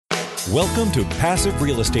Welcome to Passive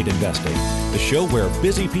Real Estate Investing, the show where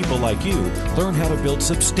busy people like you learn how to build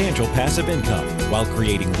substantial passive income while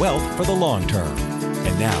creating wealth for the long term.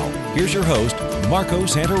 And now, here's your host, Marco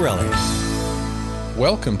Santarelli.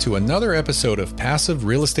 Welcome to another episode of Passive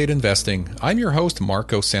Real Estate Investing. I'm your host,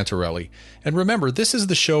 Marco Santarelli. And remember, this is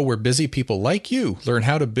the show where busy people like you learn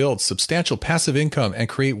how to build substantial passive income and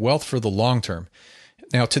create wealth for the long term.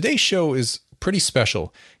 Now, today's show is pretty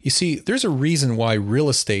special. You see, there's a reason why real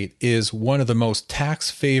estate is one of the most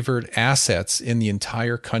tax-favored assets in the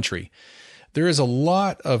entire country. There is a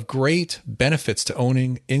lot of great benefits to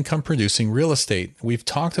owning income-producing real estate. We've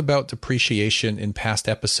talked about depreciation in past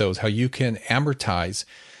episodes, how you can amortize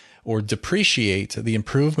or depreciate the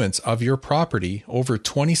improvements of your property over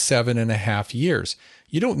 27 and a half years.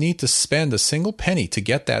 You don't need to spend a single penny to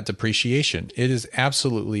get that depreciation. It is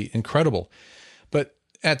absolutely incredible. But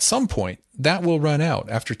at some point, that will run out.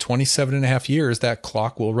 After 27 and a half years, that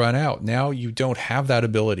clock will run out. Now you don't have that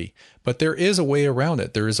ability, but there is a way around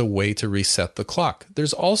it. There is a way to reset the clock.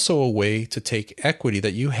 There's also a way to take equity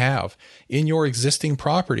that you have in your existing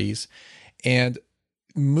properties and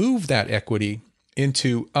move that equity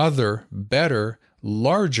into other, better,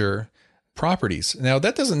 larger properties. Now,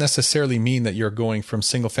 that doesn't necessarily mean that you're going from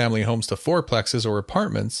single-family homes to fourplexes or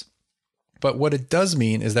apartments. But what it does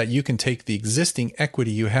mean is that you can take the existing equity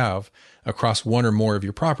you have across one or more of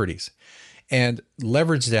your properties and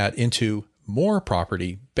leverage that into more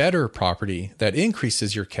property, better property that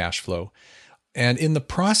increases your cash flow. And in the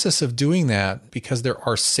process of doing that, because there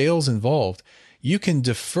are sales involved, you can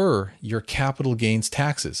defer your capital gains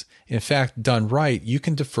taxes. In fact, done right, you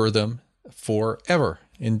can defer them forever,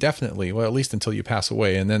 indefinitely, well, at least until you pass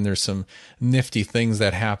away. And then there's some nifty things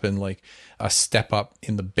that happen, like a step up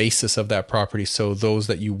in the basis of that property. So those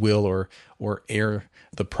that you will or heir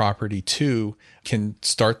the property to can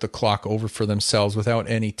start the clock over for themselves without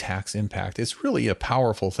any tax impact. It's really a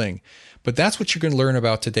powerful thing. But that's what you're going to learn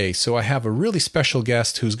about today. So I have a really special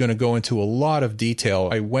guest who's going to go into a lot of detail.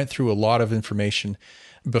 I went through a lot of information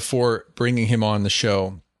before bringing him on the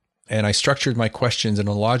show. And I structured my questions in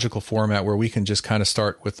a logical format where we can just kind of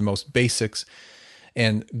start with the most basics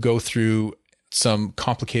and go through some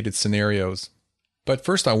complicated scenarios. But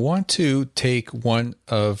first, I want to take one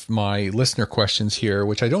of my listener questions here,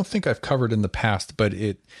 which I don't think I've covered in the past, but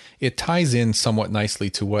it ties in somewhat nicely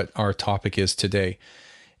to what our topic is today.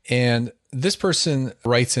 And this person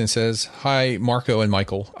writes in and says, "Hi, Marco and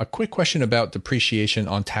Michael. A quick question about depreciation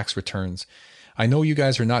on tax returns. I know you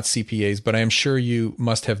guys are not CPAs, but I am sure you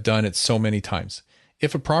must have done it so many times.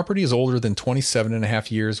 If a property is older than 27 and a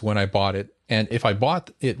half years when I bought it, and if I bought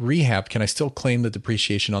it rehabbed, can I still claim the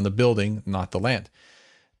depreciation on the building, not the land?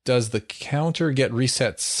 Does the counter get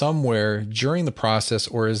reset somewhere during the process,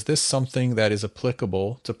 or is this something that is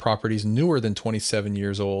applicable to properties newer than 27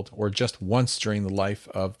 years old or just once during the life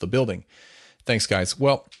of the building? Thanks, guys."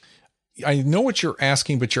 Well, I know what you're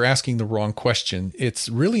asking, but you're asking the wrong question. It's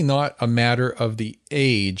really not a matter of the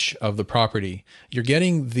age of the property. You're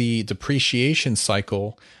getting the depreciation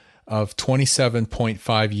cycle of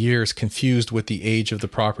 27.5 years confused with the age of the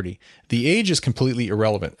property. The age is completely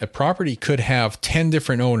irrelevant. A property could have 10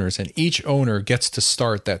 different owners, and each owner gets to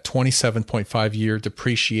start that 27.5 year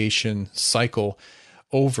depreciation cycle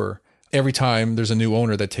over every time there's a new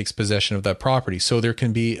owner that takes possession of that property. So there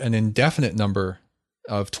can be an indefinite number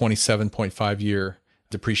of 27.5 year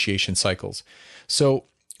depreciation cycles. So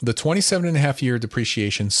the 27 and a half year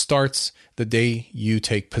depreciation starts the day you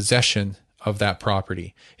take possession of that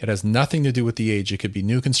property. It has nothing to do with the age. It could be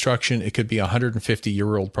new construction. It could be a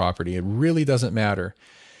 150-year-old property. It really doesn't matter.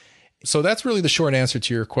 So that's really the short answer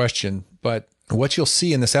to your question. But what you'll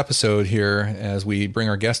see in this episode here, as we bring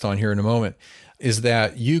our guest on here in a moment, is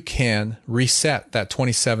that you can reset that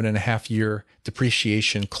 27 and a half year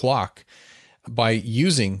depreciation clock by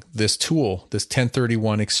using this tool, this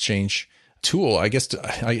 1031 exchange tool. I guess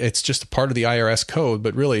it's just a part of the IRS code,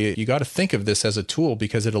 but really you got to think of this as a tool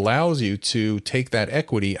because it allows you to take that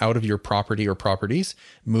equity out of your property or properties,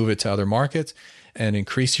 move it to other markets, and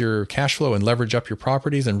increase your cash flow and leverage up your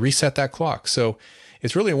properties and reset that clock. So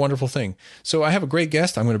it's really a wonderful thing. So I have a great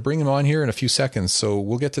guest. I'm going to bring him on here in a few seconds. So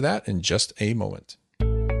we'll get to that in just a moment.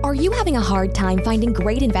 Are you having a hard time finding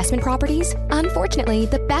great investment properties? Unfortunately,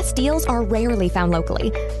 the best deals are rarely found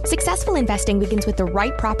locally. Successful investing begins with the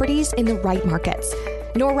right properties in the right markets.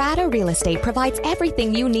 Norada Real Estate provides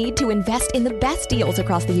everything you need to invest in the best deals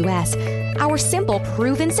across the U.S. Our simple,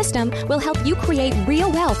 proven system will help you create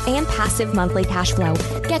real wealth and passive monthly cash flow.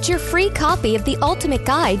 Get your free copy of the ultimate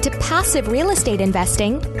guide to passive real estate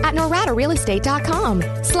investing at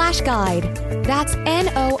noradarealestate.com/guide. That's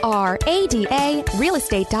NORADA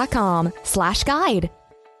realestate.com/guide.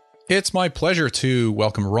 It's my pleasure to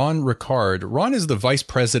welcome Ron Ricard. Ron is the Vice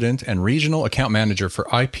President and Regional Account Manager for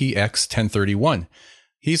IPX 1031.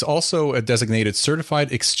 He's also a designated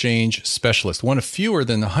Certified Exchange Specialist, one of fewer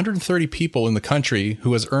than 130 people in the country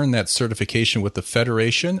who has earned that certification with the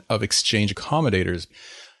Federation of Exchange Accommodators.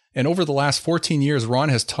 And over the last 14 years, Ron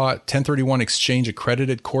has taught 1031 Exchange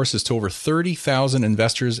accredited courses to over 30,000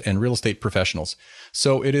 investors and real estate professionals.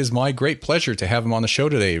 So it is my great pleasure to have him on the show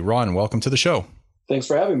today. Ron, welcome to the show. Thanks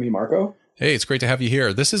for having me, Marco. Hey, it's great to have you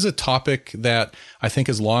here. This is a topic that I think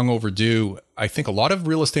is long overdue. I think a lot of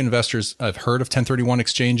real estate investors have heard of 1031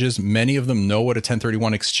 exchanges. Many of them know what a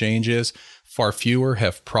 1031 exchange is. Far fewer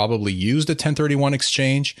have probably used a 1031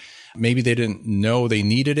 exchange. Maybe they didn't know they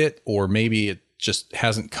needed it, or maybe it just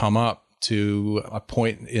hasn't come up to a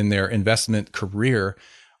point in their investment career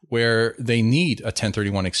where they need a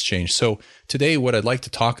 1031 exchange. So today, what I'd like to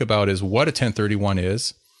talk about is what a 1031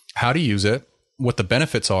 is, how to use it, what the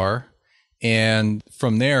benefits are. And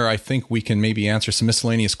from there, I think we can maybe answer some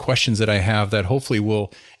miscellaneous questions that I have that hopefully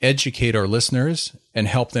will educate our listeners and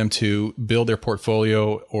help them to build their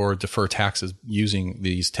portfolio or defer taxes using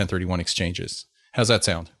these 1031 exchanges. How's that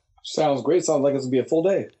sound? Sounds great. Sounds like it's going to be a full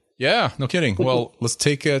day. Yeah, no kidding. Well, let's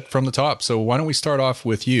take it from the top. So why don't we start off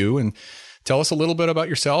with you and tell us a little bit about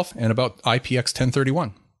yourself and about IPX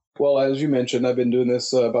 1031. Well, as you mentioned, I've been doing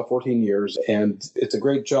this about 14 years, and it's a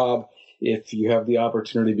great job if you have the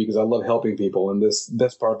opportunity, because I love helping people. And this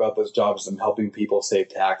best part about this job is I'm helping people save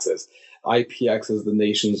taxes. IPX is the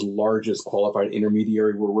nation's largest qualified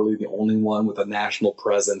intermediary. We're really the only one with a national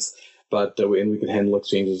presence, and we can handle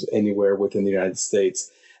exchanges anywhere within the United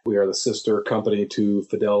States. We are the sister company to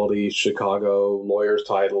Fidelity, Chicago, Lawyers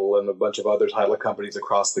Title, and a bunch of other title companies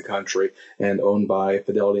across the country, and owned by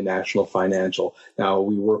Fidelity National Financial. Now,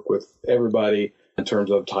 we work with everybody in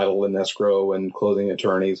terms of title and escrow and closing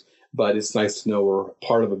attorneys, but it's nice to know we're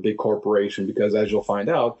part of a big corporation, because as you'll find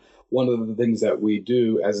out, one of the things that we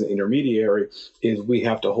do as an intermediary is we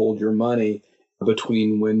have to hold your money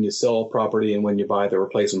between when you sell property and when you buy the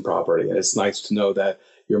replacement property. And it's nice to know that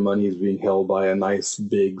your money is being held by a nice,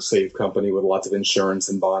 big, safe company with lots of insurance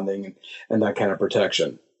and bonding and that kind of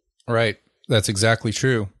protection. Right. That's exactly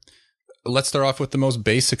true. Let's start off with the most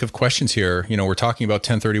basic of questions here. You know, we're talking about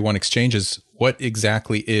 1031 exchanges. What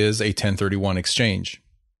exactly is a 1031 exchange?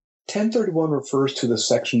 1031 refers to the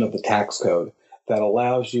section of the tax code that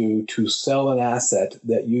allows you to sell an asset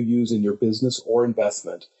that you use in your business or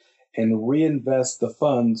investment and reinvest the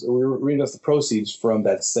funds or reinvest the proceeds from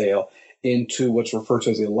that sale into what's referred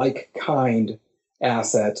to as a like-kind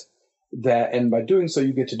asset, and by doing so,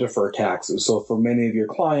 you get to defer taxes. So for many of your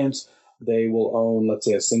clients, they will own, let's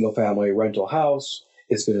say, a single-family rental house.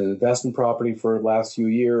 It's been an investment property for the last few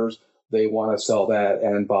years. They want to sell that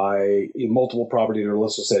and buy multiple property, or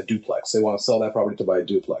let's just say a duplex. They want to sell that property to buy a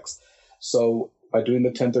duplex. So by doing the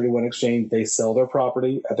 1031 exchange, they sell their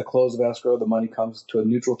property. At the close of escrow, the money comes to a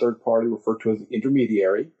neutral third party referred to as the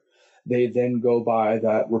intermediary. They then go buy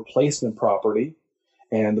that replacement property,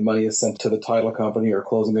 and the money is sent to the title company or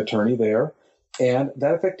closing attorney there. And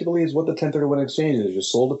that effectively is what the 1031 exchange is. You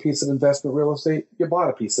sold a piece of investment real estate, you bought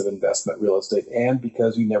a piece of investment real estate. And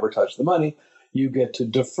because you never touched the money, you get to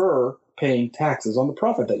defer paying taxes on the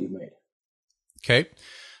profit that you made. Okay.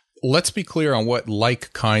 Let's be clear on what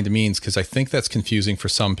like kind means, because I think that's confusing for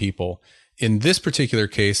some people. In this particular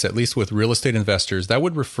case, at least with real estate investors, that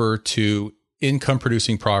would refer to income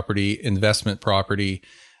producing property, investment property,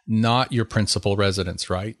 not your principal residence,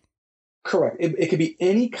 right? Correct. It could be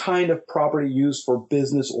any kind of property used for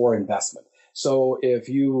business or investment. So if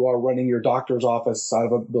you are running your doctor's office out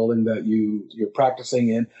of a building that you're practicing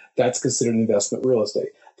in, that's considered investment real estate.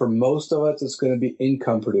 For most of us, it's going to be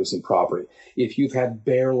income producing property. If you've had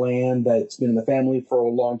bare land that's been in the family for a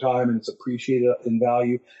long time and it's appreciated in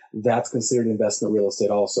value, that's considered investment real estate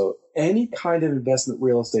also. Any kind of investment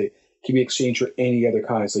real estate can be exchanged for any other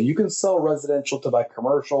kind. So you can sell residential to buy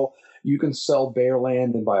commercial. You can sell bare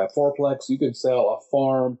land and buy a fourplex. You can sell a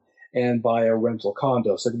farm and buy a rental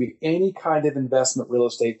condo. So it can be any kind of investment real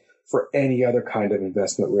estate for any other kind of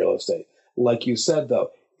investment real estate. Like you said, though,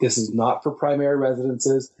 this is not for primary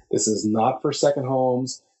residences. This is not for second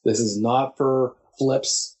homes. This is not for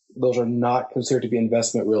flips. Those are not considered to be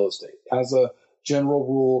investment real estate. As a general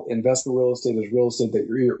rule, investment real estate is real estate that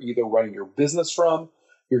you're either running your business from,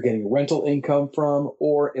 you're getting rental income from,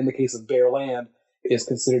 or in the case of bare land, is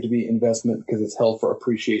considered to be investment because it's held for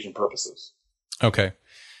appreciation purposes. Okay.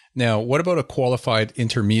 Now, what about a qualified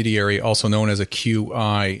intermediary, also known as a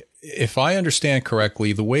QI? If I understand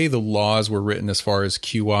correctly, the way the laws were written as far as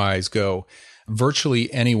QIs go,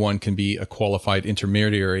 virtually anyone can be a qualified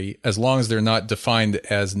intermediary as long as they're not defined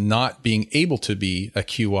as not being able to be a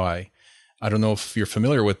QI. I don't know if you're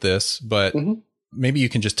familiar with this, but maybe you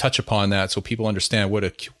can just touch upon that so people understand what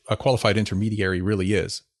a qualified intermediary really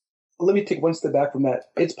is. Let me take one step back from that.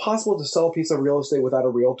 It's possible to sell a piece of real estate without a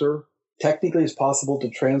realtor. Technically, it's possible to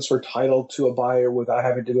transfer title to a buyer without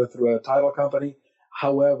having to go through a title company.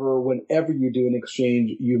 However, whenever you do an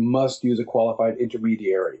exchange, you must use a qualified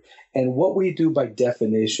intermediary. And what we do by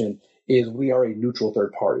definition is we are a neutral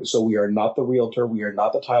third party. So we are not the realtor. We are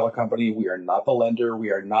not the title company. We are not the lender.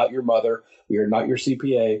 We are not your mother. We are not your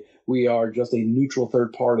CPA. We are just a neutral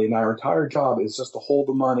third party. And our entire job is just to hold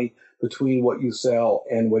the money between what you sell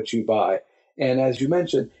and what you buy. And as you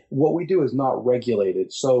mentioned, what we do is not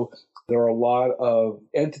regulated. So there are a lot of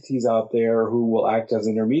entities out there who will act as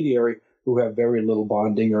intermediary who have very little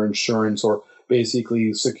bonding or insurance or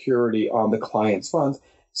basically security on the client's funds.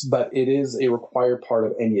 But it is a required part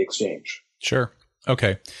of any exchange. Sure.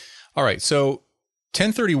 Okay. All right. So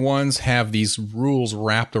 1031s have these rules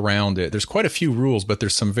wrapped around it. There's quite a few rules, but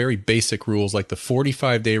there's some very basic rules like the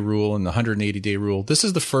 45-day rule and the 180-day rule. This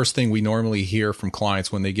is the first thing we normally hear from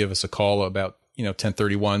clients when they give us a call about,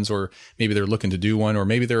 1031s, or maybe they're looking to do one, or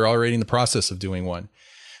maybe they're already in the process of doing one.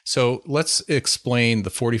 So let's explain the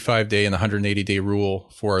 45-day and the 180-day rule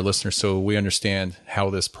for our listeners so we understand how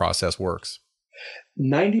this process works.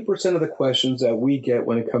 90% of the questions that we get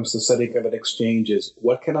when it comes to setting up an exchange is,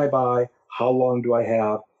 what can I buy? How long do I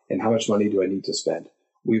have? And how much money do I need to spend?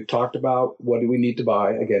 We've talked about what do we need to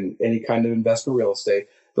buy? Again, any kind of investment real estate.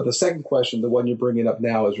 But the second question, the one you're bringing up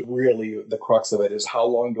now, is really the crux of it, is how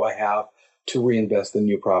long do I have to reinvest in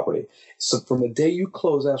new property? So from the day you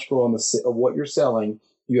close escrow on of what you're selling,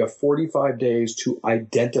 you have 45 days to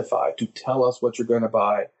identify, to tell us what you're going to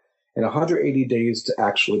buy, and 180 days to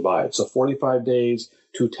actually buy it. So 45 days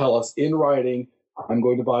to tell us in writing, I'm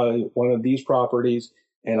going to buy one of these properties,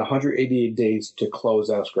 and 188 days to close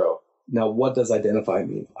escrow. Now, what does identify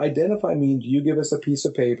mean? Identify means you give us a piece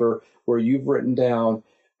of paper where you've written down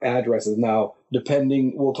addresses. Now,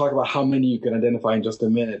 we'll talk about how many you can identify in just a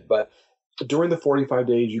minute, but during the 45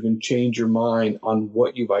 days, you can change your mind on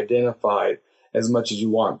what you've identified as much as you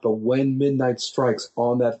want. But when midnight strikes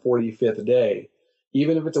on that 45th day,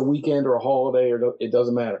 even if it's a weekend or a holiday, it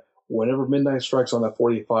doesn't matter. Whenever midnight strikes on that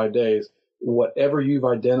 45 days, whatever you've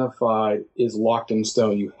identified is locked in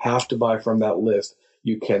stone. You have to buy from that list.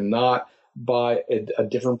 You cannot buy a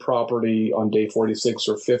different property on day 46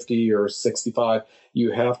 or 50 or 65.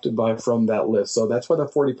 You have to buy from that list. So that's why the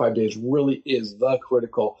 45 days really is the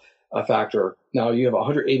critical factor. Now you have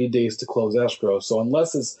 180 days to close escrow. So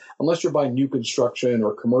unless you're buying new construction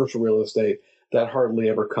or commercial real estate, that hardly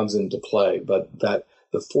ever comes into play. But that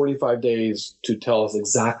the 45 days to tell us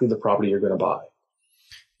exactly the property you're going to buy.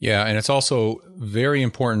 Yeah, and it's also very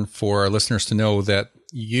important for our listeners to know that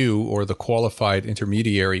you or the qualified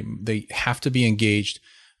intermediary, they have to be engaged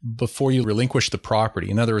before you relinquish the property.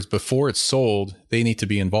 In other words, before it's sold, they need to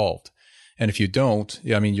be involved. And if you don't,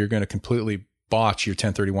 you're going to completely botch your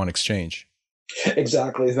 1031 exchange.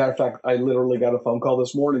 Exactly. As a matter of fact, I literally got a phone call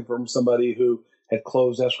this morning from somebody who had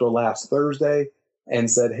closed escrow last Thursday and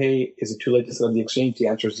said, hey, is it too late to set up the exchange? The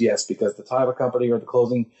answer is yes, because the title company or the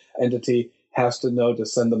closing entity has to know to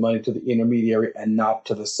send the money to the intermediary and not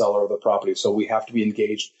to the seller of the property. So we have to be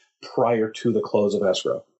engaged prior to the close of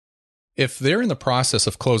escrow. If they're in the process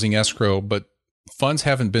of closing escrow, but funds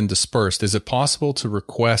haven't been dispersed, is it possible to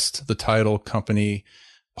request the title company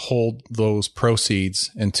hold those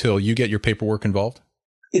proceeds until you get your paperwork involved?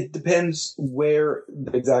 It depends where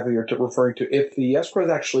exactly you're referring to. If the escrow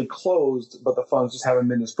is actually closed, but the funds just haven't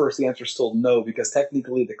been dispersed, the answer is still no, because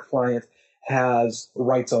technically the client has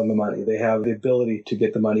rights on the money. They have the ability to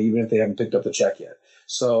get the money even if they haven't picked up the check yet.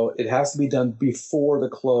 So it has to be done before the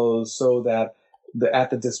close so that at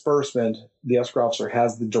the disbursement, the escrow officer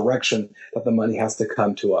has the direction that the money has to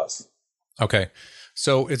come to us. Okay.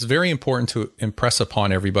 So it's very important to impress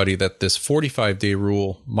upon everybody that this 45-day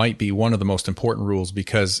rule might be one of the most important rules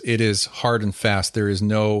because it is hard and fast. There is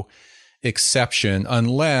no exception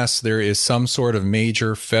unless there is some sort of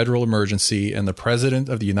major federal emergency and the President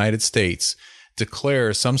of the United States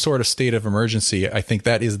declares some sort of state of emergency. I think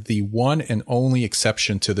that is the one and only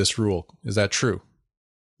exception to this rule. Is that true?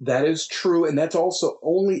 That is true. And that's also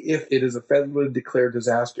only if it is a federally declared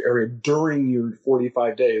disaster area during your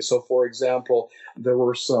 45 days. So, for example, there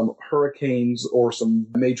were some hurricanes or some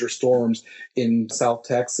major storms in South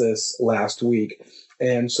Texas last week.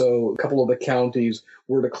 And so a couple of the counties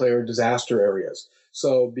were declared disaster areas.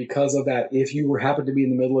 So because of that, if you happen to be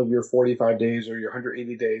in the middle of your 45 days or your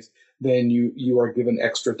 180 days, then you are given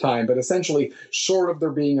extra time. But essentially, short of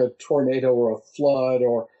there being a tornado or a flood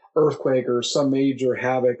or earthquake or some major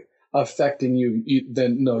havoc affecting you,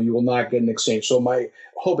 then no, you will not get an exchange. So my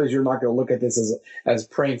hope is you're not going to look at this as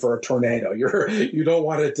praying for a tornado. You don't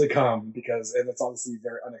want it to come, and it's obviously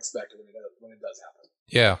very unexpected when it does happen.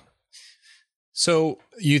 Yeah. So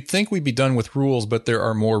you'd think we'd be done with rules, but there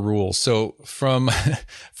are more rules. So from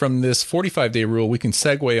this 45-day rule, we can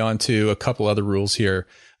segue onto a couple other rules here.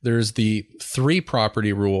 There's the 3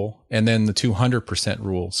 property rule and then the 200%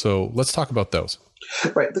 rule. So let's talk about those.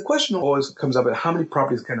 Right. The question always comes up at how many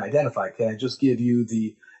properties can I identify? Can I just give you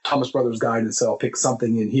the Thomas Brothers guide and say I'll pick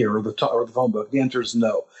something in here or the phone book? The answer is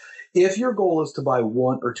no. If your goal is to buy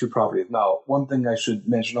 1 or 2 properties, now one thing I should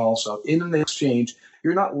mention also, in an exchange,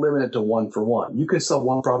 you're not limited to 1 for 1. You can sell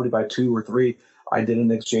 1 property by 2 or 3. I did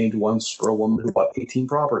an exchange once for a woman who bought 18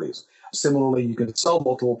 properties. Similarly, you can sell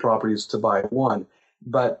multiple properties to buy 1.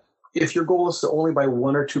 But if your goal is to only buy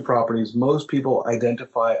 1 or 2 properties, most people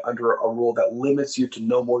identify under a rule that limits you to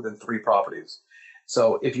no more than 3 properties.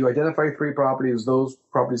 So if you identify 3 properties, those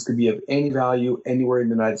properties could be of any value anywhere in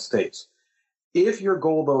the United States. If your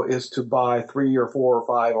goal, though, is to buy 3 or 4 or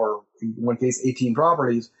 5, or in one case, 18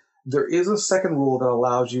 properties, there is a second rule that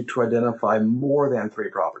allows you to identify more than 3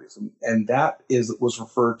 properties. And that was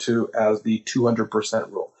referred to as the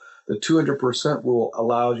 200% rule. The 200% rule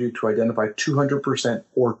allows you to identify 200%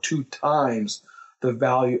 or 2 times the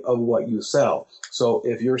value of what you sell. So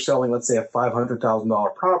if you're selling, let's say, a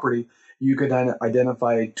 $500,000 property, you could then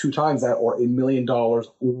identify 2 times that, or $1 million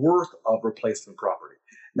worth of replacement property.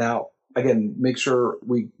 Now, again, make sure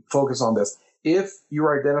we focus on this. If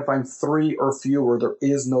you're identifying 3 or fewer, there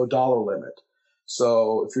is no dollar limit.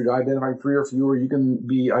 So if you're identifying 3 or fewer, you can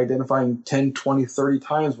be identifying 10, 20, 30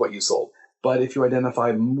 times what you sold. But if you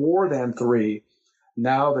identify more than 3,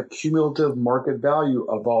 now the cumulative market value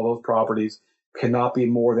of all those properties cannot be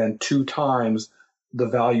more than 2 times the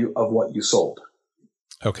value of what you sold.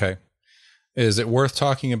 Okay. Is it worth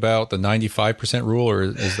talking about the 95% rule, or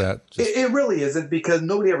is that just... It really isn't, because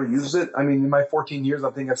nobody ever uses it. I mean, in my 14 years,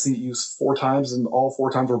 I think I've seen it used 4 times, and all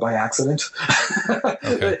 4 times were by accident.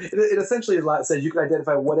 Okay. It essentially says you can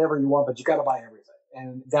identify whatever you want, but you got to buy everything.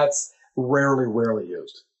 And that's rarely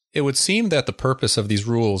used. It would seem that the purpose of these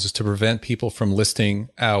rules is to prevent people from listing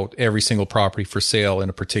out every single property for sale in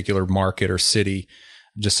a particular market or city,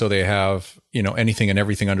 just so they have, anything and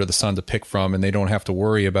everything under the sun to pick from, and they don't have to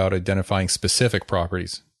worry about identifying specific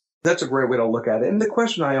properties. That's a great way to look at it. And the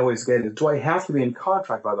question I always get is, do I have to be in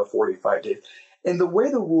contract by the 45 days? And the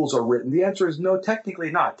way the rules are written, the answer is no,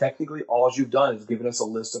 technically not. Technically, all you've done is given us a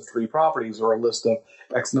list of 3 properties or a list of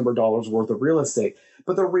X number of dollars worth of real estate.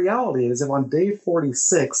 But the reality is, if on day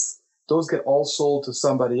 46, those get all sold to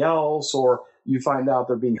somebody else, or you find out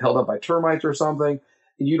they're being held up by termites or something,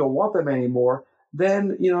 and you don't want them anymore,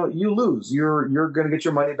 then, you lose. You're going to get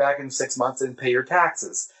your money back in 6 months and pay your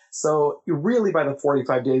taxes. So you really, by the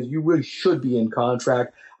 45 days, you really should be in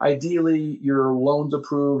contract. Ideally, your loan's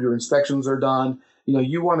approved, your inspections are done.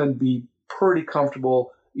 You want to be pretty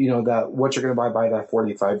comfortable, that what you're going to buy by that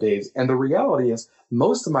 45 days. And the reality is,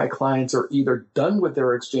 most of my clients are either done with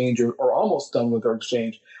their exchange or almost done with their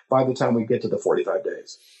exchange by the time we get to the 45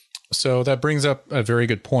 days. So that brings up a very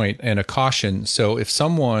good point and a caution. So if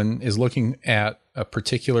someone is looking at a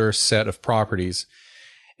particular set of properties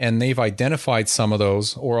and they've identified some of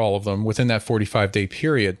those or all of them within that 45-day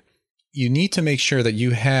period, you need to make sure that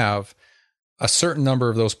you have a certain number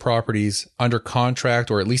of those properties under contract,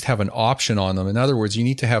 or at least have an option on them. In other words, you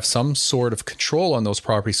need to have some sort of control on those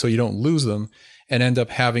properties so you don't lose them and end up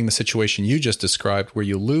having the situation you just described, where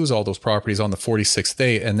you lose all those properties on the 46th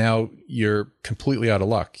day, and now you're completely out of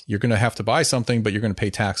luck. You're going to have to buy something, but you're going to pay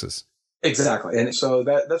taxes. Exactly. And so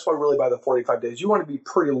that's why really by the 45 days, you want to be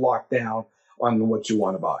pretty locked down on what you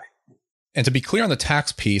want to buy. And to be clear on the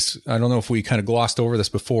tax piece, I don't know if we kind of glossed over this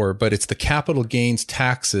before, but it's the capital gains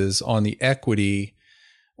taxes on the equity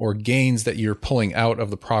or gains that you're pulling out of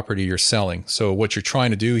the property you're selling. So what you're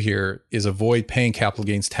trying to do here is avoid paying capital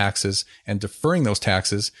gains taxes and deferring those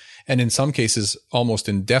taxes. And in some cases, almost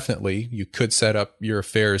indefinitely. You could set up your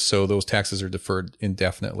affairs so those taxes are deferred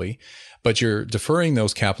indefinitely, but you're deferring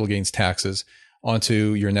those capital gains taxes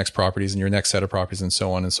onto your next properties and your next set of properties and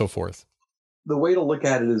so on and so forth. The way to look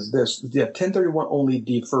at it is this. 1031 only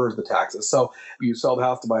defers the taxes. So you sell the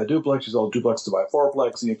house to buy a duplex, you sell a duplex to buy a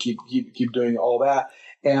fourplex, and you keep doing all that.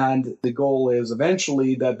 And the goal is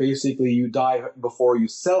eventually that basically you die before you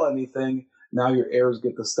sell anything. Now your heirs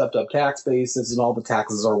get the stepped up tax basis and all the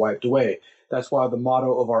taxes are wiped away. That's why the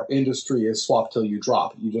motto of our industry is swap till you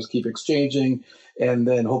drop. You just keep exchanging, and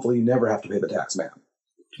then hopefully you never have to pay the tax man.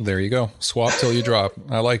 There you go. Swap till you drop.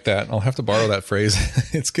 I like that. I'll have to borrow that phrase.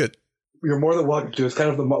 It's good. You're more than welcome to. It's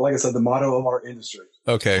kind of, like I said, the motto of our industry.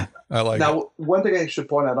 Okay. I like it. Now, one thing I should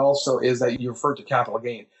point out also is that you referred to capital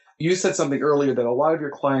gain. You said something earlier that a lot of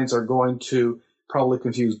your clients are going to probably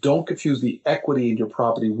confuse. Don't confuse the equity in your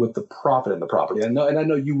property with the profit in the property. I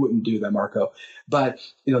know you wouldn't do that, Marco. But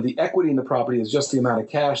the equity in the property is just the amount of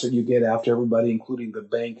cash that you get after everybody, including the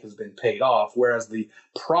bank, has been paid off. Whereas the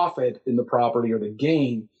profit in the property, or the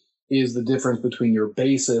gain, is the difference between your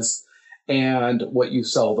basis and what you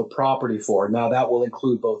sell the property for. Now, that will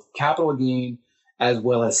include both capital gain as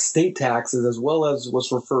well as state taxes, as well as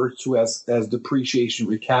what's referred to as depreciation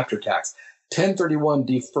recapture tax. 1031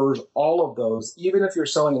 defers all of those. Even if you're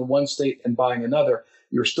selling in one state and buying another,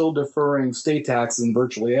 you're still deferring state taxes in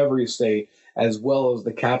virtually every state, as well as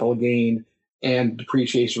the capital gain and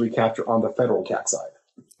depreciation recapture on the federal tax side.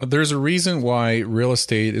 There's a reason why real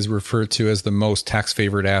estate is referred to as the most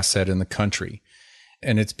tax-favored asset in the country.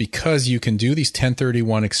 And it's because you can do these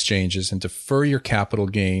 1031 exchanges and defer your capital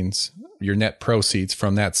gains, your net proceeds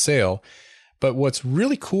from that sale. But what's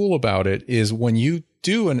really cool about it is when you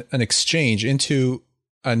do an exchange into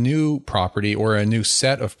a new property or a new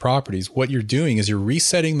set of properties, what you're doing is you're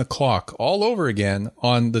resetting the clock all over again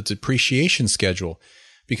on the depreciation schedule.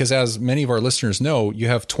 Because as many of our listeners know, you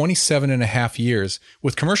have 27 and a half years.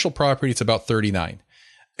 With commercial property, it's about 39.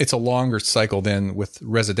 It's a longer cycle than with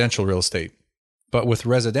residential real estate. But with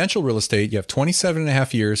residential real estate, you have 27 and a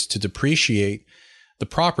half years to depreciate the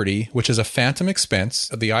property, which is a phantom expense.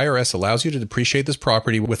 The IRS allows you to depreciate this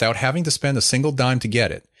property without having to spend a single dime to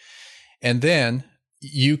get it. And then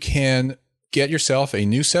you can get yourself a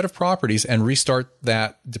new set of properties and restart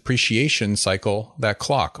that depreciation cycle, that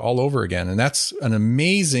clock, all over again. And that's an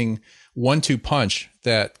amazing 1-2 punch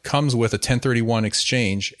that comes with a 1031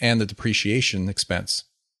 exchange and the depreciation expense.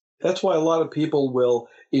 That's why a lot of people will,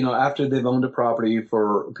 after they've owned a property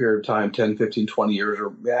for a period of time, 10, 15, 20 years,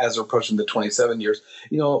 or as they're approaching the 27 years,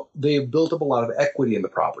 they've built up a lot of equity in the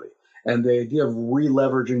property. And the idea of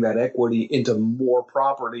re-leveraging that equity into more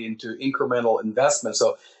property, into incremental investment.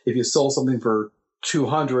 So if you sold something for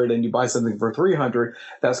 $200 and you buy something for $300,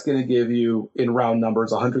 that's going to give you, in round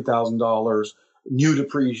numbers, $100,000 new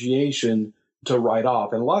depreciation to write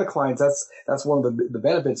off. And a lot of clients, that's one of the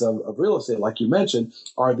benefits of real estate, like you mentioned,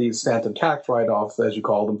 are these phantom tax write-offs, as you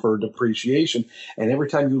call them, for depreciation. And every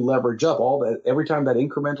time you leverage up every time that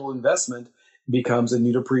incremental investment becomes a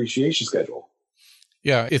new depreciation schedule.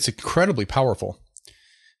 Yeah, it's incredibly powerful.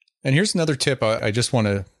 And here's another tip I just want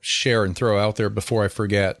to share and throw out there before I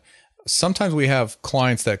forget. Sometimes we have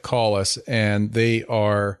clients that call us and they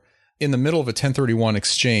are in the middle of a 1031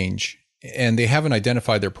 exchange and they haven't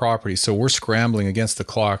identified their property. So we're scrambling against the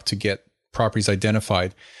clock to get properties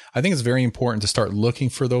identified. I think it's very important to start looking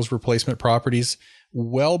for those replacement properties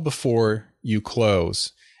well before you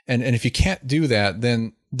close. And if you can't do that,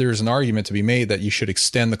 then there's an argument to be made that you should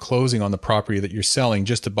extend the closing on the property that you're selling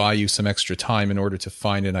just to buy you some extra time in order to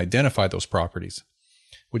find and identify those properties.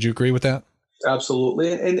 Would you agree with that?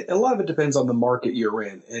 Absolutely. And a lot of it depends on the market you're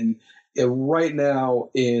in. And right now,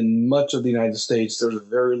 in much of the United States, there's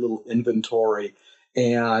very little inventory,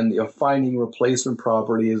 and finding replacement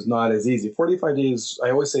property is not as easy. 45 days, I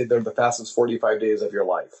always say they're the fastest 45 days of your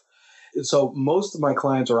life. So most of my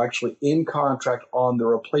clients are actually in contract on the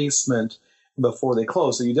replacement before they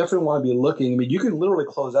close. So you definitely want to be looking. I mean, you can literally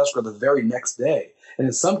close escrow the very next day, and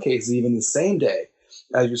in some cases, even the same day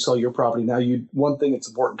as you sell your property. Now, one thing that's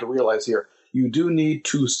important to realize here, you do need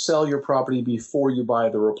to sell your property before you buy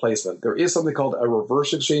the replacement. There is something called a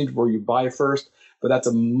reverse exchange where you buy first, but that's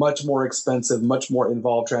a much more expensive, much more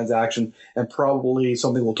involved transaction, and probably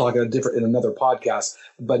something we'll talk about different in another podcast,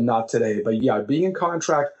 but not today. But yeah, being in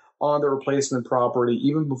contract on the replacement property,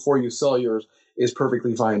 even before you sell yours, is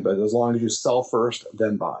perfectly fine. But as long as you sell first,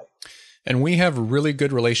 then buy. And we have really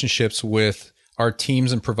good relationships with our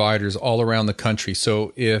teams and providers all around the country.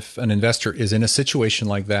 So if an investor is in a situation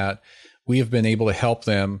like that, we have been able to help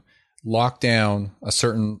them lock down a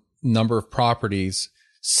certain number of properties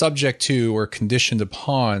subject to or conditioned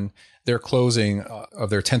upon their closing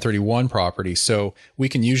of their 1031 property. So we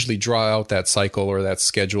can usually draw out that cycle or that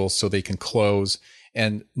schedule so they can close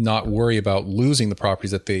and not worry about losing the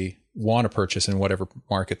properties that they want to purchase in whatever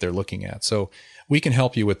market they're looking at. So we can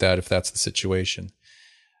help you with that if that's the situation.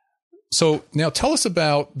 So now tell us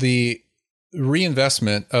about the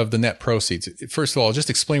reinvestment of the net proceeds. First of all, just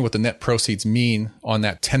explain what the net proceeds mean on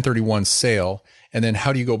that 1031 sale, and then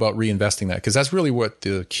how do you go about reinvesting that? Because that's really what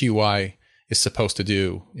the QI is supposed to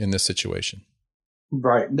do in this situation.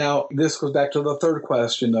 Right. Now, this goes back to the third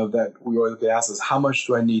question of that we always get asked is how much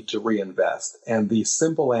do I need to reinvest? And the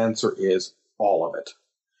simple answer is all of it.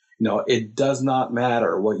 It does not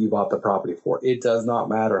matter what you bought the property for. It does not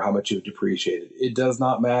matter how much you've depreciated. It does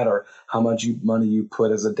not matter how much money you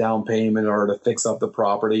put as a down payment or to fix up the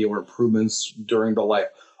property or improvements during the life.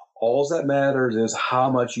 All that matters is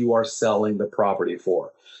how much you are selling the property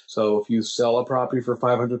for. So if you sell a property for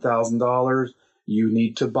 $500,000, you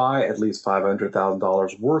need to buy at least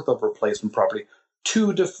 $500,000 worth of replacement property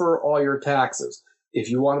to defer all your taxes.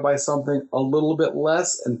 If you want to buy something a little bit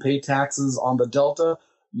less and pay taxes on the delta,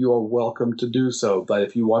 you are welcome to do so. But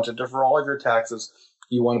if you want to defer all of your taxes,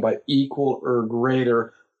 you want to buy equal or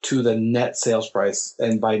greater to the net sales price.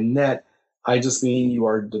 And by net, I just mean you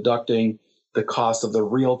are deducting the cost of the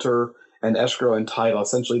realtor and escrow and title,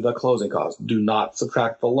 essentially the closing cost. Do not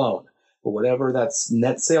subtract the loan. But whatever that's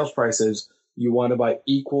net sales price is, you want to buy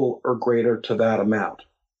equal or greater to that amount.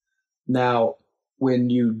 Now, when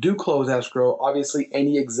you do close escrow, obviously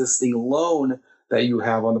any existing loan that you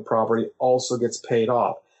have on the property also gets paid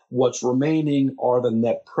off. What's remaining are the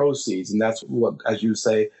net proceeds, and that's what, as you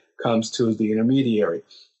say, comes to the intermediary.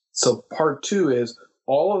 So part two is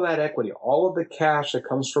all of that equity, all of the cash that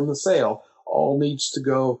comes from the sale, all needs to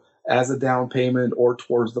go as a down payment or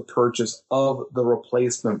towards the purchase of the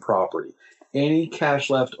replacement property. Any cash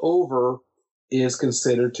left over is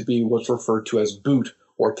considered to be what's referred to as boot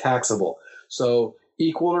or taxable. So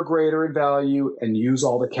equal or greater in value and use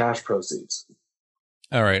all the cash proceeds.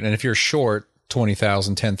 All right. And if you're short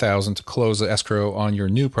 $20,000, $10,000 to close the escrow on your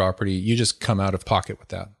new property, you just come out of pocket with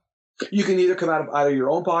that. You can either come out of your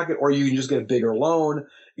own pocket or you can just get a bigger loan.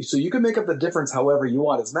 So you can make up the difference however you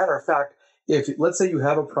want. As a matter of fact, if let's say you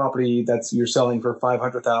have a property you're selling for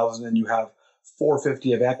 $500,000 and you have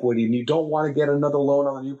 $450,000 of equity and you don't want to get another loan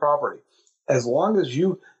on the new property, as long as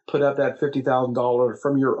you put up that $50,000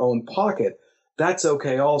 from your own pocket, that's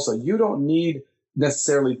okay also. You don't need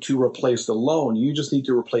necessarily to replace the loan. You just need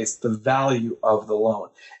to replace the value of the loan.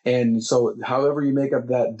 And so however you make up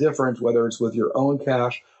that difference, whether it's with your own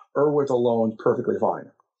cash or with a loan, perfectly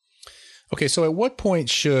fine. Okay, so at what point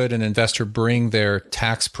should an investor bring their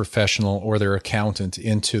tax professional or their accountant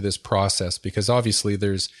into this process? Because obviously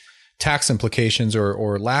there's tax implications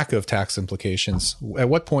or lack of tax implications. At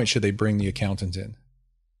what point should they bring the accountant in?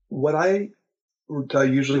 What I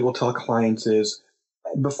usually will tell clients is,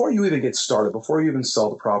 before you even get started, before you even sell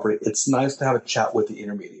the property, it's nice to have a chat with the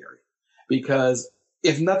intermediary. Because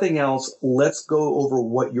if nothing else, let's go over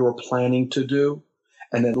what you're planning to do.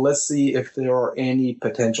 And then let's see if there are any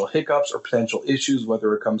potential hiccups or potential issues,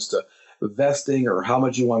 whether it comes to vesting or how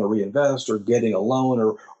much you want to reinvest or getting a loan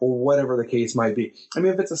or whatever the case might be. I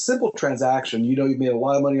mean, if it's a simple transaction, you've made a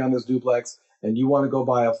lot of money on this duplex and you want to go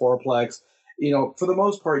buy a fourplex, for the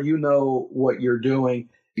most part, what you're doing.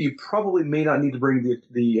 You probably may not need to bring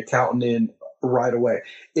the accountant in right away.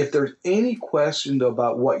 If there's any question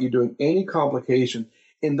about what you're doing, any complication,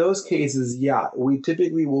 in those cases, we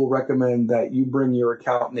typically will recommend that you bring your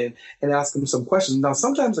accountant in and ask them some questions. Now,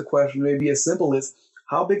 sometimes the question may be as simple as,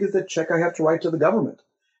 how big is the check I have to write to the government?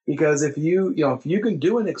 Because if you can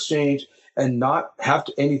do an exchange and not have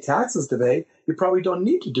any taxes to pay, you probably don't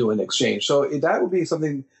need to do an exchange. So that would be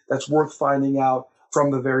something that's worth finding out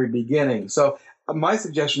from the very beginning. So my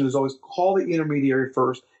suggestion is always call the intermediary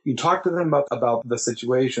first. You talk to them about the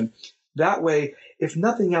situation. That way, if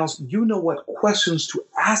nothing else, you know what questions to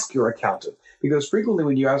ask your accountant. Because frequently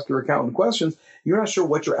when you ask your accountant questions, you're not sure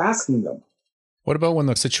what you're asking them. What about when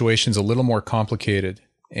the situation's a little more complicated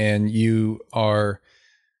and you are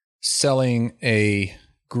selling a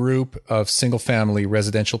group of single-family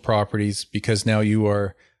residential properties because now you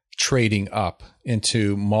are trading up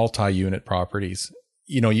into multi-unit properties?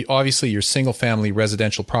 Obviously your single family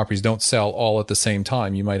residential properties don't sell all at the same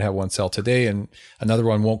time. You might have one sell today and another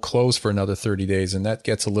one won't close for another 30 days. And that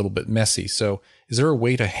gets a little bit messy. So is there a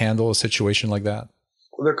way to handle a situation like that?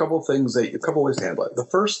 Well, there are a couple of ways to handle it. The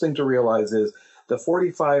first thing to realize is the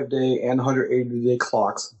 45-day and 180-day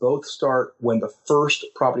clocks both start when the first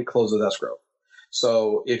property closes escrow.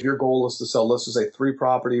 So if your goal is to sell, let's just say 3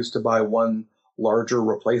 properties to buy one larger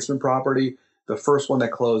replacement property, the first one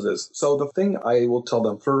that closes. So the thing I will tell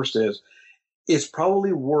them first is, it's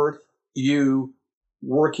probably worth you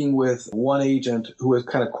working with one agent who is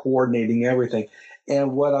kind of coordinating everything.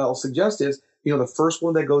 And what I'll suggest is, the first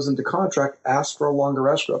one that goes into contract, ask for a longer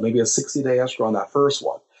escrow, maybe a 60-day escrow on that first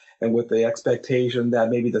one. And with the expectation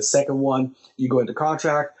that maybe the second one, you go into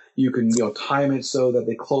contract, you can, time it so that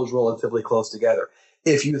they close relatively close together.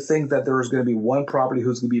 If you think that there is going to be one property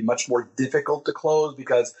who's going to be much more difficult to close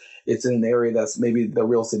because it's in an area that's maybe the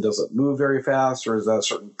real estate doesn't move very fast or is at a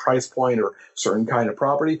certain price point or certain kind of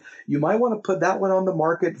property, you might want to put that one on the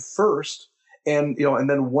market first. And, and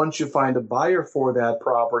then once you find a buyer for that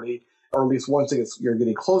property, or at least once you're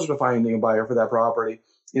getting closer to finding a buyer for that property,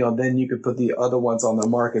 then you could put the other ones on the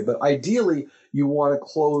market. But ideally, you want to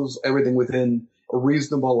close everything within a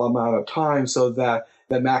reasonable amount of time so that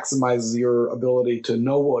maximizes your ability to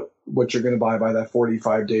know what you're going to buy by that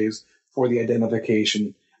 45 days for the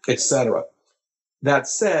identification, etc. That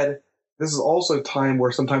said, this is also a time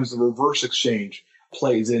where sometimes the reverse exchange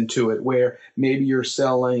plays into it, where maybe you're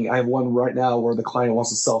selling. I have one right now where the client wants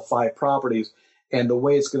to sell 5 properties, and the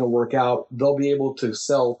way it's going to work out, they'll be able to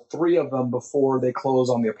sell 3 of them before they close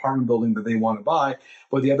on the apartment building that they want to buy,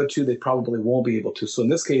 but the other 2 they probably won't be able to. So in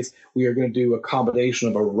this case, we are going to do a combination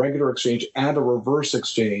of a regular exchange and a reverse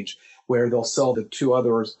exchange where they'll sell the 2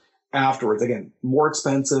 others afterwards. Again, more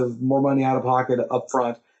expensive, more money out of pocket up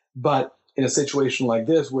front, but in a situation like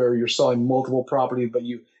this where you're selling multiple properties but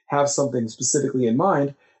you have something specifically in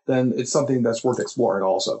mind, then it's something that's worth exploring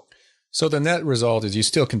also. So the net result is you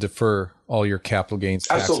still can defer all your capital gains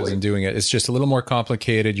taxes in doing it. It's just a little more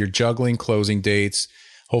complicated. You're juggling closing dates.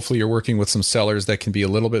 Hopefully you're working with some sellers that can be a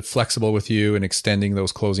little bit flexible with you and extending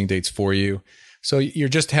those closing dates for you. So you're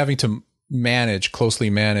just having to closely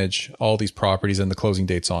manage all these properties and the closing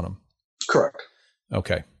dates on them. Correct.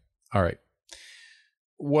 Okay. All right.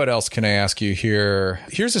 What else can I ask you here?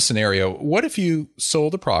 Here's a scenario. What if you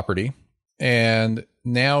sold a property and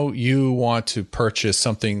now you want to purchase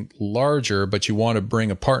something larger, but you want to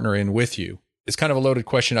bring a partner in with you? It's kind of a loaded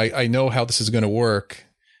question. I know how this is going to work,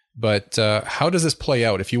 but how does this play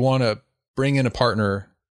out if you want to bring in a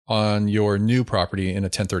partner on your new property in a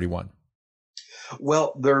 1031?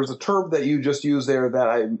 Well, there's a term that you just used there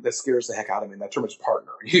that scares the heck out of me. That term is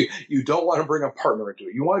partner. You don't want to bring a partner into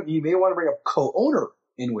it. You may want to bring a co-owner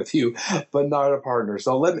in with you, but not a partner.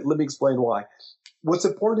 So let me explain why. What's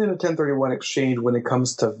important in a 1031 exchange when it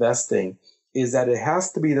comes to vesting is that it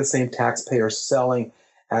has to be the same taxpayer selling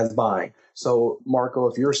as buying. So, Marco,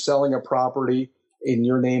 if you're selling a property in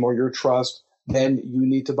your name or your trust, then you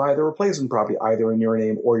need to buy the replacement property either in your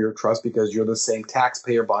name or your trust because you're the same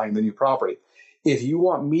taxpayer buying the new property. If you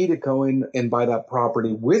want me to go in and buy that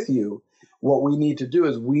property with you, what we need to do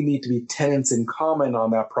is we need to be tenants in common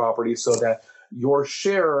on that property so that your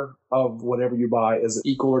share of whatever you buy is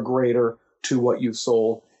equal or greater to what you've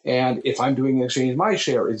sold. And if I'm doing an exchange, my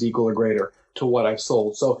share is equal or greater to what I've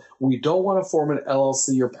sold. So we don't want to form an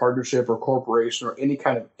LLC or partnership or corporation or any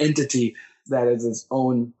kind of entity that is its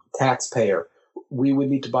own taxpayer. We would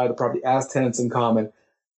need to buy the property as tenants in common.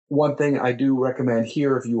 One thing I do recommend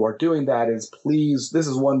here, if you are doing that, is please, this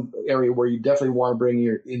is one area where you definitely want to bring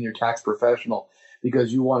in your tax professional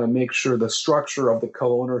because you want to make sure the structure of the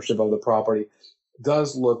co-ownership of the property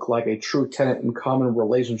does look like a true tenant in common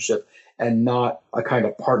relationship and not a kind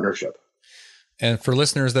of partnership. And for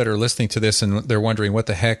listeners that are listening to this and they're wondering what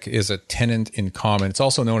the heck is a tenant in common, it's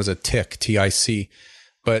also known as a TIC, T-I-C.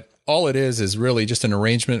 But all it is really just an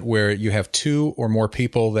arrangement where you have 2 or more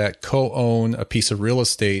people that co-own a piece of real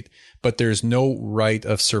estate, but there's no right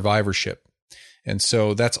of survivorship. And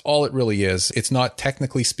so that's all it really is. It's not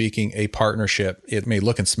technically speaking a partnership. It may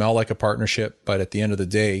look and smell like a partnership, but at the end of the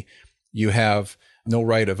day, you have no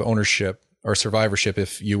right of ownership or survivorship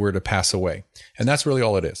if you were to pass away. And that's really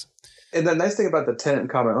all it is. And the nice thing about the tenant in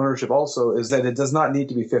common ownership also is that it does not need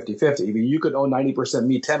to be 50-50. I mean, you could own 90%,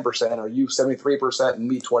 me 10%, or you 73% and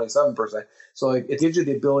me 27%. So it gives you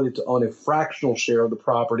the ability to own a fractional share of the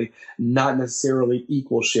property, not necessarily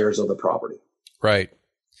equal shares of the property. Right.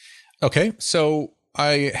 Okay. So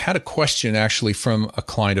I had a question actually from a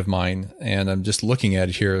client of mine, and I'm just looking at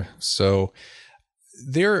it here. So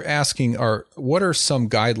they're asking, what are some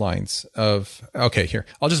guidelines of, okay, here,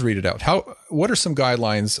 I'll just read it out. What are some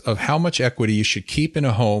guidelines of how much equity you should keep in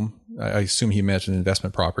a home? I assume he mentioned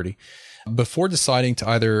investment property before deciding to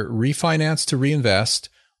either refinance to reinvest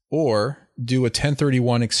or do a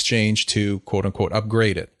 1031 exchange to quote unquote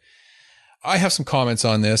upgrade it. I have some comments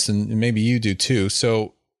on this and maybe you do too.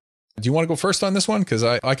 So do you want to go first on this one? Because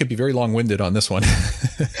I could be very long-winded on this one.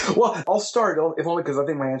 Well, I'll start, if only because I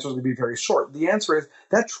think my answer is going to be very short. The answer is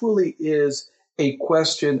that truly is a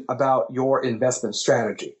question about your investment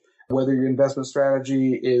strategy. Whether your investment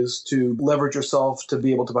strategy is to leverage yourself to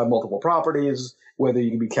be able to buy multiple properties, whether you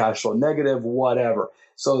can be cash flow negative, whatever.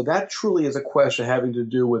 So that truly is a question having to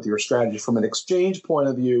do with your strategy. From an exchange point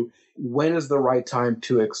of view, when is the right time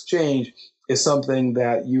to exchange? is something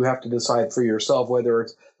that you have to decide for yourself, whether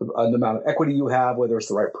it's the amount of equity you have, whether it's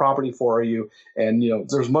the right property for you. And,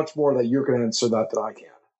 there's much more that you're going to answer that than I can.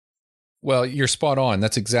 Well, you're spot on.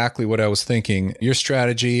 That's exactly what I was thinking. Your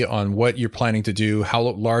strategy on what you're planning to do, how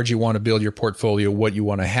large you want to build your portfolio, what you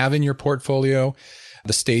want to have in your portfolio,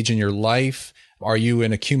 the stage in your life. Are you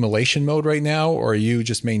in accumulation mode right now, or are you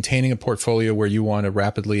just maintaining a portfolio where you want to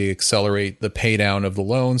rapidly accelerate the pay down of the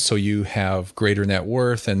loans so you have greater net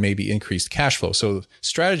worth and maybe increased cash flow? So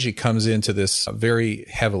strategy comes into this very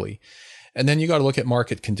heavily. And then you got to look at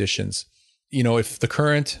market conditions. If the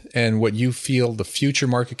current and what you feel the future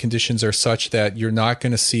market conditions are such that you're not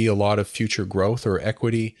going to see a lot of future growth or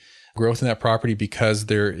equity growth in that property because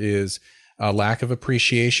there is a lack of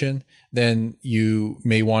appreciation, then you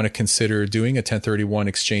may want to consider doing a 1031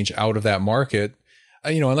 exchange out of that market.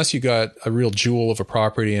 Unless you got a real jewel of a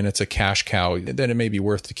property and it's a cash cow, then it may be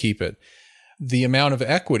worth to keep it. The amount of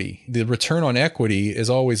equity, the return on equity is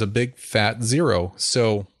always a big fat zero.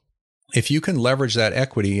 So if you can leverage that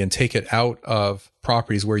equity and take it out of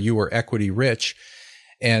properties where you are equity rich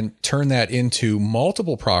and turn that into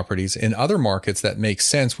multiple properties in other markets that make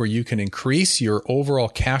sense, where you can increase your overall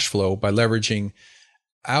cash flow by leveraging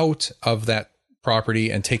out of that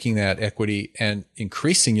property and taking that equity and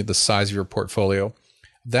increasing the size of your portfolio,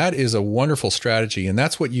 that is a wonderful strategy. And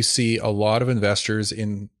that's what you see a lot of investors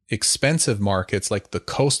in expensive markets like the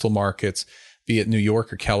coastal markets, be it New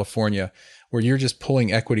York or California, where you're just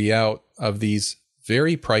pulling equity out of these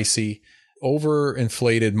very pricey,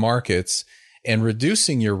 overinflated markets and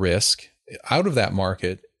reducing your risk out of that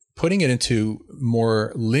market, putting it into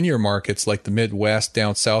more linear markets like the Midwest,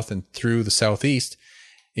 down south, and through the Southeast,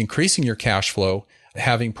 increasing your cash flow,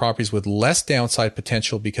 having properties with less downside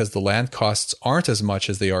potential because the land costs aren't as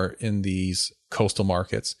much as they are in these coastal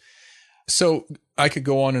markets. So I could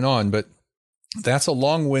go on, but that's a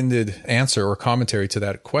long-winded answer or commentary to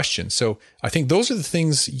that question. So I think those are the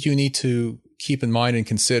things you need to keep in mind and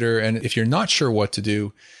consider. And if you're not sure what to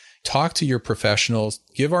do, talk to your professionals,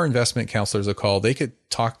 give our investment counselors a call. They could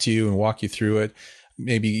talk to you and walk you through it.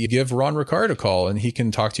 Maybe give Ron Ricard a call and he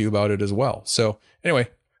can talk to you about it as well. So anyway,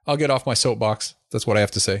 I'll get off my soapbox. That's what I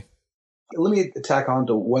have to say. Let me tack on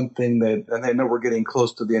to one thing and I know we're getting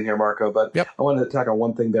close to the end here, Marco, but yep. I wanted to tack on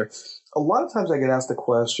one thing there. A lot of times I get asked the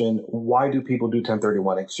question, why do people do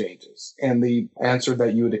 1031 exchanges? And the answer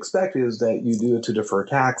that you would expect is that you do it to defer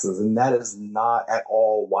taxes. And that is not at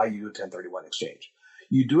all why you do a 1031 exchange.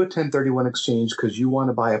 You do a 1031 exchange because you want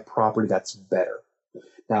to buy a property that's better.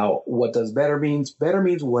 Now, what does better means? Better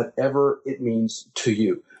means whatever it means to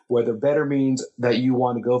you. Whether better means that you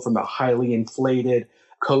want to go from the highly inflated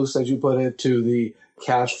coast, as you put it, to the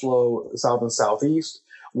cash flow south and southeast,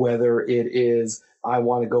 whether it is I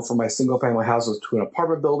want to go from my single family houses to an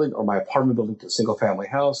apartment building or my apartment building to single family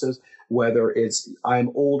houses, whether it's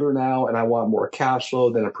I'm older now and I want more cash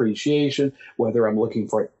flow than appreciation, whether I'm looking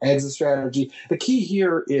for an exit strategy. The key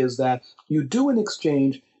here is that you do an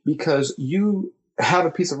exchange because you have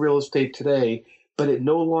a piece of real estate today, but it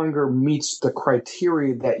no longer meets the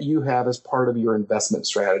criteria that you have as part of your investment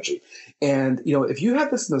strategy. And, if you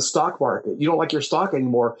have this in the stock market, you don't like your stock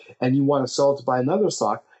anymore and you want to sell it to buy another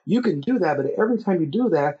stock, you can do that. But every time you do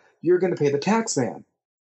that, you're going to pay the tax man.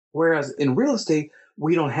 Whereas in real estate,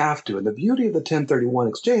 we don't have to. And the beauty of the 1031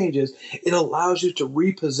 exchange is it allows you to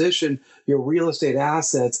reposition your real estate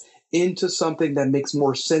assets into something that makes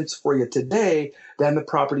more sense for you today than the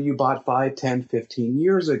property you bought 5, 10, 15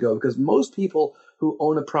 years ago. Because most people who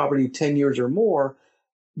own a property 10 years or more,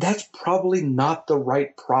 that's probably not the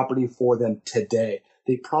right property for them today.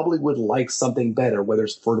 They probably would like something better, whether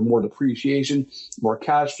it's for more depreciation, more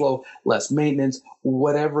cash flow, less maintenance,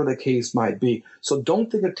 whatever the case might be. So don't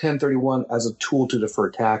think of 1031 as a tool to defer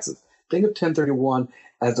taxes. Think of 1031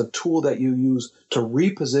 as a tool that you use to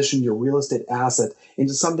reposition your real estate asset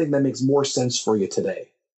into something that makes more sense for you today.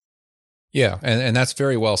 Yeah, and that's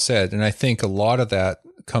very well said. And I think a lot of that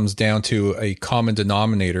comes down to a common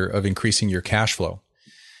denominator of increasing your cash flow.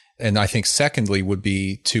 And I think secondly would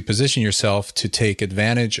be to position yourself to take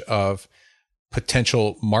advantage of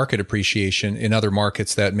potential market appreciation in other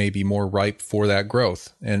markets that may be more ripe for that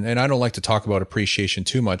growth. And I don't like to talk about appreciation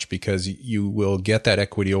too much because you will get that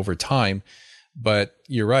equity over time. But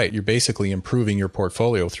you're right. You're basically improving your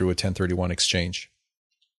portfolio through a 1031 exchange.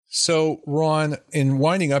 So, Ron, in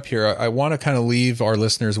winding up here, I want to kind of leave our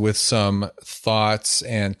listeners with some thoughts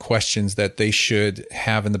and questions that they should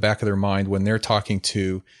have in the back of their mind when they're talking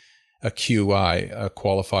to a QI, a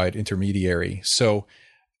qualified intermediary. So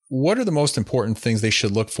what are the most important things they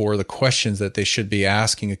should look for, the questions that they should be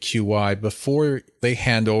asking a QI before they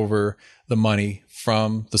hand over the money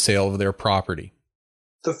from the sale of their property?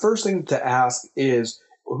 The first thing to ask is,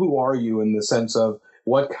 who are you, in the sense of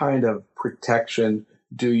what kind of protection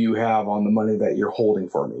do you have on the money that you're holding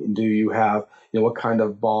for me? Do you have, what kind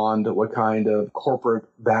of bond, what kind of corporate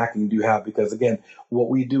backing do you have? Because again, what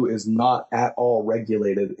we do is not at all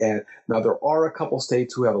regulated. And now there are a couple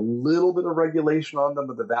states who have a little bit of regulation on them,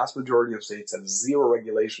 but the vast majority of states have zero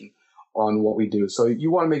regulation on what we do. So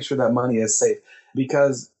you want to make sure that money is safe,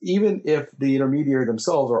 because even if the intermediary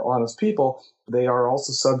themselves are honest people, they are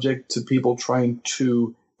also subject to people trying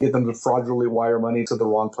to get them to fraudulently wire money to the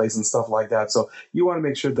wrong place and stuff like that. So you want to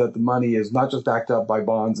make sure that the money is not just backed up by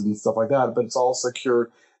bonds and stuff like that, but it's all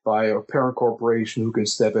secured by a parent corporation who can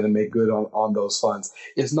step in and make good on those funds.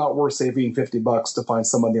 It's not worth saving $50 to find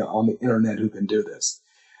somebody on the internet who can do this.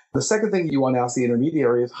 The second thing you want to ask the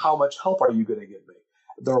intermediary is, how much help are you going to give me?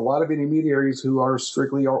 There are a lot of intermediaries who are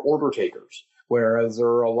strictly our order takers, whereas there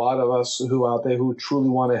are a lot of us who out there who truly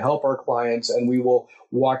want to help our clients, and we will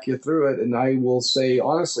walk you through it. And I will say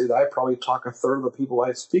honestly that I probably talk a third of the people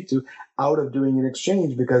I speak to out of doing an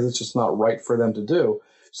exchange because it's just not right for them to do.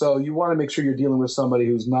 So you want to make sure you're dealing with somebody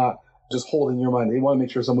who's not just holding your money. You want to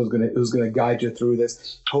make sure someone's who's going to guide you through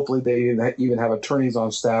this. Hopefully they even have attorneys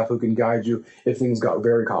on staff who can guide you if things got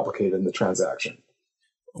very complicated in the transaction.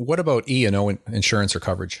 What about E&O insurance or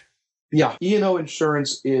coverage? Yeah, E&O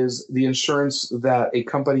insurance is the insurance that a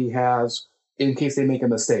company has in case they make a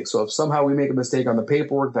mistake. So if somehow we make a mistake on the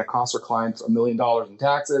paperwork that costs our clients $1 million in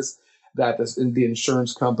taxes, that the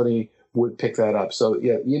insurance company would pick that up. So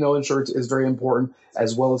yeah, E&O insurance is very important,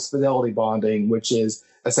 as well as fidelity bonding, which is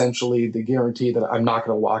essentially the guarantee that I'm not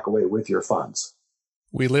going to walk away with your funds.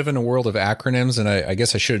 We live in a world of acronyms, and I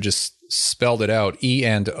guess I should have just spelled it out.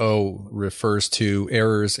 E&O refers to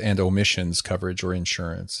errors and omissions coverage or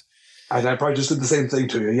insurance. And I probably just did the same thing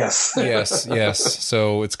to you. Yes. Yes.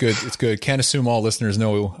 So it's good. It's good. Can't assume all listeners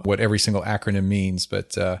know what every single acronym means.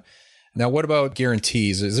 But now, what about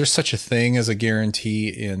guarantees? Is there such a thing as a guarantee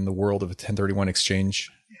in the world of a 1031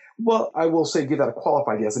 exchange? Well, I will say give that a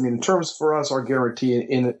qualified yes. I mean, in terms for us, our guarantee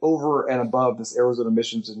in over and above this errors and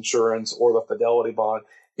omissions insurance or the fidelity bond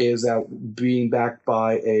is that being backed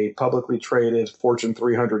by a publicly traded Fortune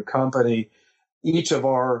 300 company, each of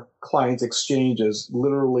our clients' exchanges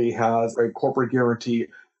literally has a corporate guarantee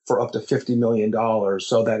for up to $50 million,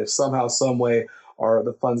 so that if somehow, some way,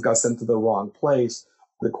 the funds got sent to the wrong place,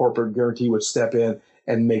 the corporate guarantee would step in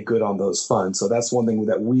and make good on those funds. So that's one thing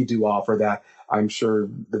that we do offer that I'm sure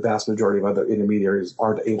the vast majority of other intermediaries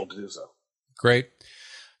aren't able to do so. Great.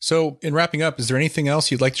 So in wrapping up, is there anything else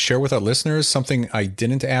you'd like to share with our listeners? Something I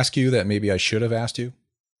didn't ask you that maybe I should have asked you?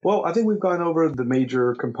 Well, I think we've gone over the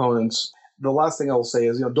major components. The last thing I'll say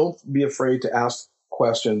is, don't be afraid to ask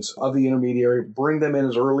questions of the intermediary. Bring them in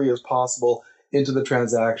as early as possible into the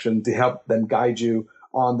transaction to help them guide you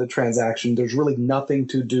on the transaction. There's really nothing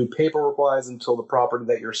to do paperwork-wise until the property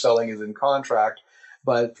that you're selling is in contract,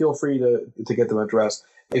 but feel free to get them addressed.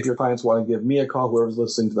 If your clients want to give me a call, whoever's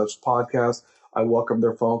listening to this podcast, I welcome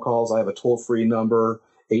their phone calls. I have a toll-free number,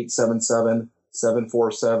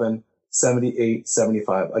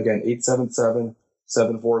 877-747-7875. Again,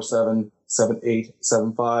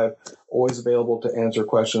 877-747-7875. Always available to answer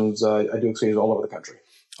questions. I do exchanges all over the country.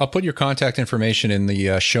 I'll put your contact information in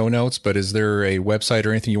the show notes, but is there a website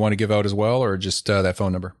or anything you want to give out as well, or just that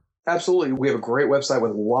phone number? Absolutely. We have a great website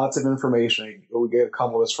with lots of information. We get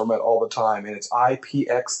compliments from it all the time, and it's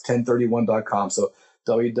ipx1031.com. So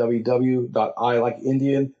www.I like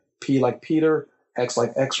Indian, P like Peter, X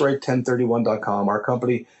like X-ray, 1031.com. Our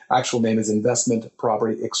company actual name is Investment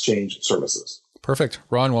Property Exchange Services. Perfect.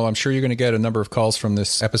 Ron, well, I'm sure you're going to get a number of calls from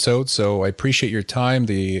this episode, so I appreciate your time.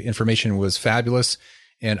 The information was fabulous,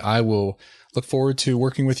 and I will look forward to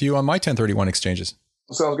working with you on my 1031 exchanges.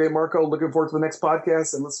 Sounds great, Marco. Looking forward to the next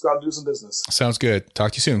podcast, and let's go out and do some business. Sounds good.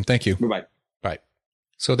 Talk to you soon. Thank you. Bye-bye. Bye.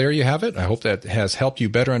 So there you have it. I hope that has helped you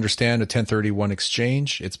better understand a 1031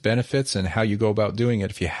 exchange, its benefits, and how you go about doing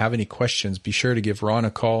it. If you have any questions, be sure to give Ron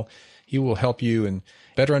a call. He will help you in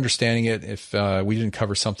better understanding it if we didn't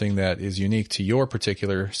cover something that is unique to your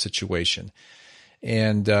particular situation.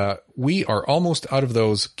 And we are almost out of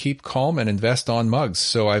those Keep Calm and Invest On mugs.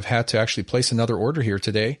 So I've had to actually place another order here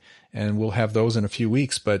today, and we'll have those in a few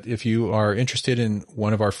weeks. But if you are interested in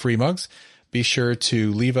one of our free mugs, be sure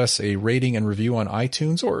to leave us a rating and review on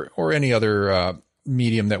iTunes or any other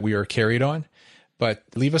medium that we are carried on. But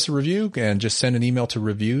leave us a review and just send an email to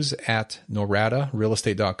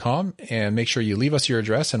reviews@noradarealestate.com and make sure you leave us your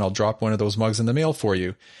address, and I'll drop one of those mugs in the mail for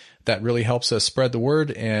you. That really helps us spread the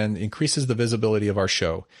word and increases the visibility of our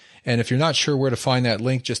show. And if you're not sure where to find that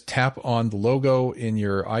link, just tap on the logo in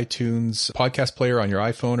your iTunes podcast player on your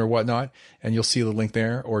iPhone or whatnot, and you'll see the link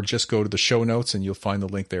there, or just go to the show notes and you'll find the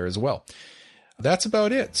link there as well. That's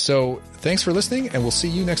about it. So thanks for listening, and we'll see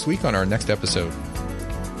you next week on our next episode.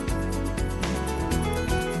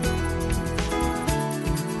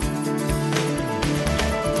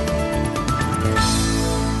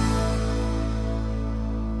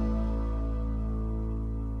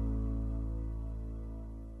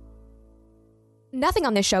 Nothing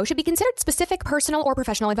on this show should be considered specific personal or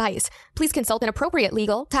professional advice. Please consult an appropriate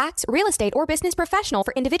legal, tax, real estate, or business professional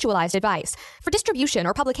for individualized advice. For distribution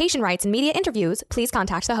or publication rights and media interviews, please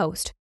contact the host.